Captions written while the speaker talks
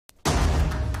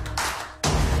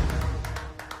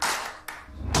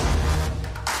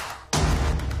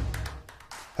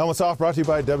Helmets Off, brought to you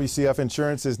by WCF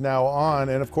Insurance, is now on.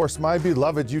 And of course, my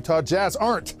beloved Utah Jazz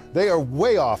aren't. They are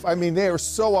way off. I mean, they are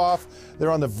so off.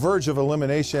 They're on the verge of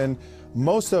elimination.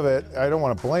 Most of it, I don't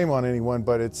want to blame on anyone,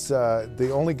 but it's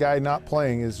the only guy not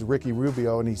playing is Ricky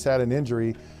Rubio, and he's had an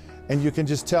injury. And you can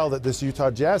just tell that this Utah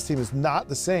Jazz team is not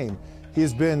the same.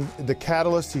 He's been the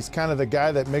catalyst. He's kind of the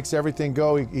guy that makes everything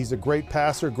go. He's a great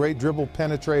passer, great dribble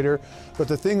penetrator. But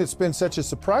the thing that's been such a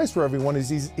surprise for everyone is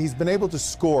he's been able to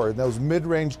score those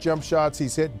mid-range jump shots.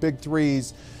 He's hit big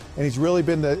threes, and he's really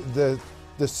been the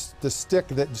stick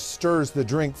that stirs the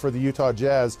drink for the Utah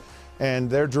Jazz. And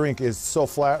their drink is so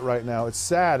flat right now. It's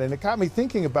sad, and it got me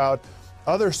thinking about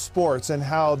other sports and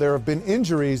how there have been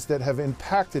injuries that have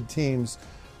impacted teams.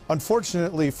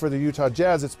 Unfortunately for the Utah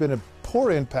Jazz, it's been a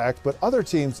poor impact, but other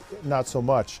teams, not so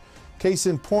much. Case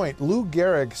in point, Lou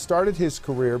Gehrig started his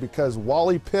career because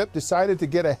Wally Pipp decided to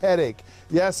get a headache.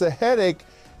 Yes, a headache.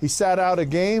 He sat out a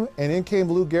game, and in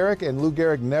came Lou Gehrig, and Lou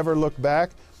Gehrig never looked back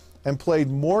and played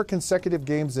more consecutive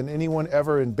games than anyone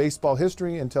ever in baseball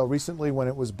history until recently when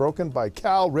it was broken by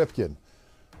Cal Ripken.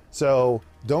 So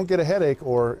don't get a headache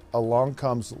or along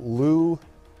comes Lou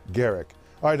Gehrig.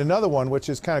 All right, another one, which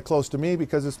is kind of close to me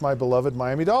because it's my beloved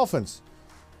Miami Dolphins,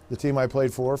 the team I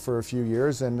played for a few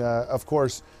years. And, of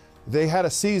course, they had a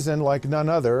season like none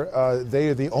other. They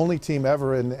are the only team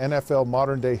ever in NFL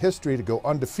modern-day history to go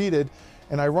undefeated.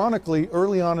 And ironically,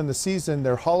 early on in the season,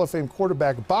 their Hall of Fame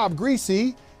quarterback, Bob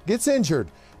Greasy, gets injured.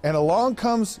 And along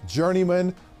comes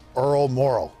journeyman Earl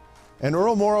Morrall. And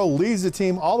Earl Morrall leads the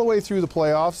team all the way through the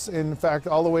playoffs, in fact,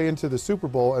 all the way into the Super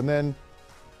Bowl. And then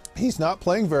he's not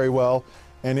playing very well.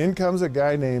 And in comes a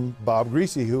guy named Bob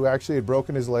Greasy, who actually had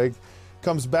broken his leg,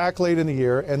 comes back late in the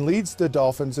year and leads the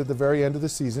Dolphins at the very end of the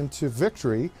season to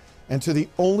victory and to the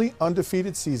only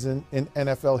undefeated season in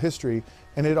NFL history.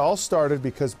 And it all started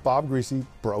because Bob Greasy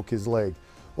broke his leg.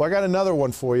 Well, I got another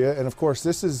one for you. And of course,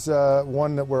 this is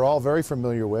one that we're all very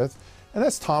familiar with, and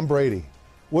that's Tom Brady.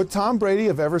 Would Tom Brady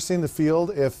have ever seen the field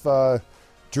if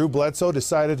Drew Bledsoe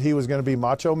decided he was going to be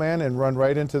Macho Man and run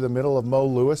right into the middle of Mo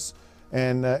Lewis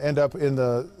and end up in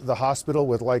the hospital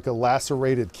with like a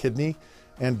lacerated kidney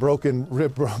and broken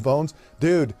rib bones?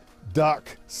 Dude,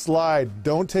 duck, slide,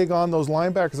 don't take on those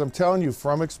linebackers. I'm telling you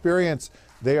from experience,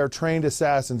 they are trained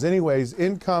assassins. Anyways,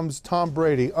 in comes Tom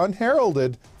Brady,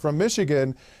 unheralded from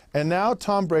Michigan, and now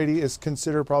Tom Brady is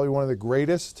considered probably one of the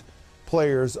greatest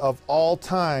players of all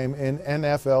time in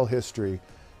NFL history.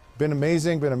 Been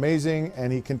amazing,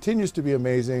 and he continues to be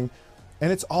amazing.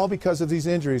 And it's all because of these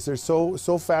injuries. They're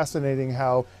so fascinating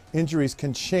how injuries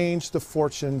can change the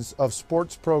fortunes of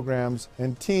sports programs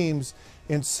and teams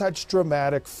in such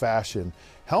dramatic fashion.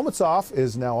 Helmets Off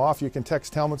is now off. You can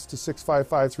text helmets to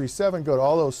 65537. Go to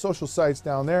all those social sites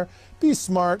down there. Be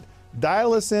smart.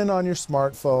 Dial us in on your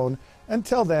smartphone.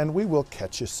 Until then, we will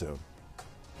catch you soon.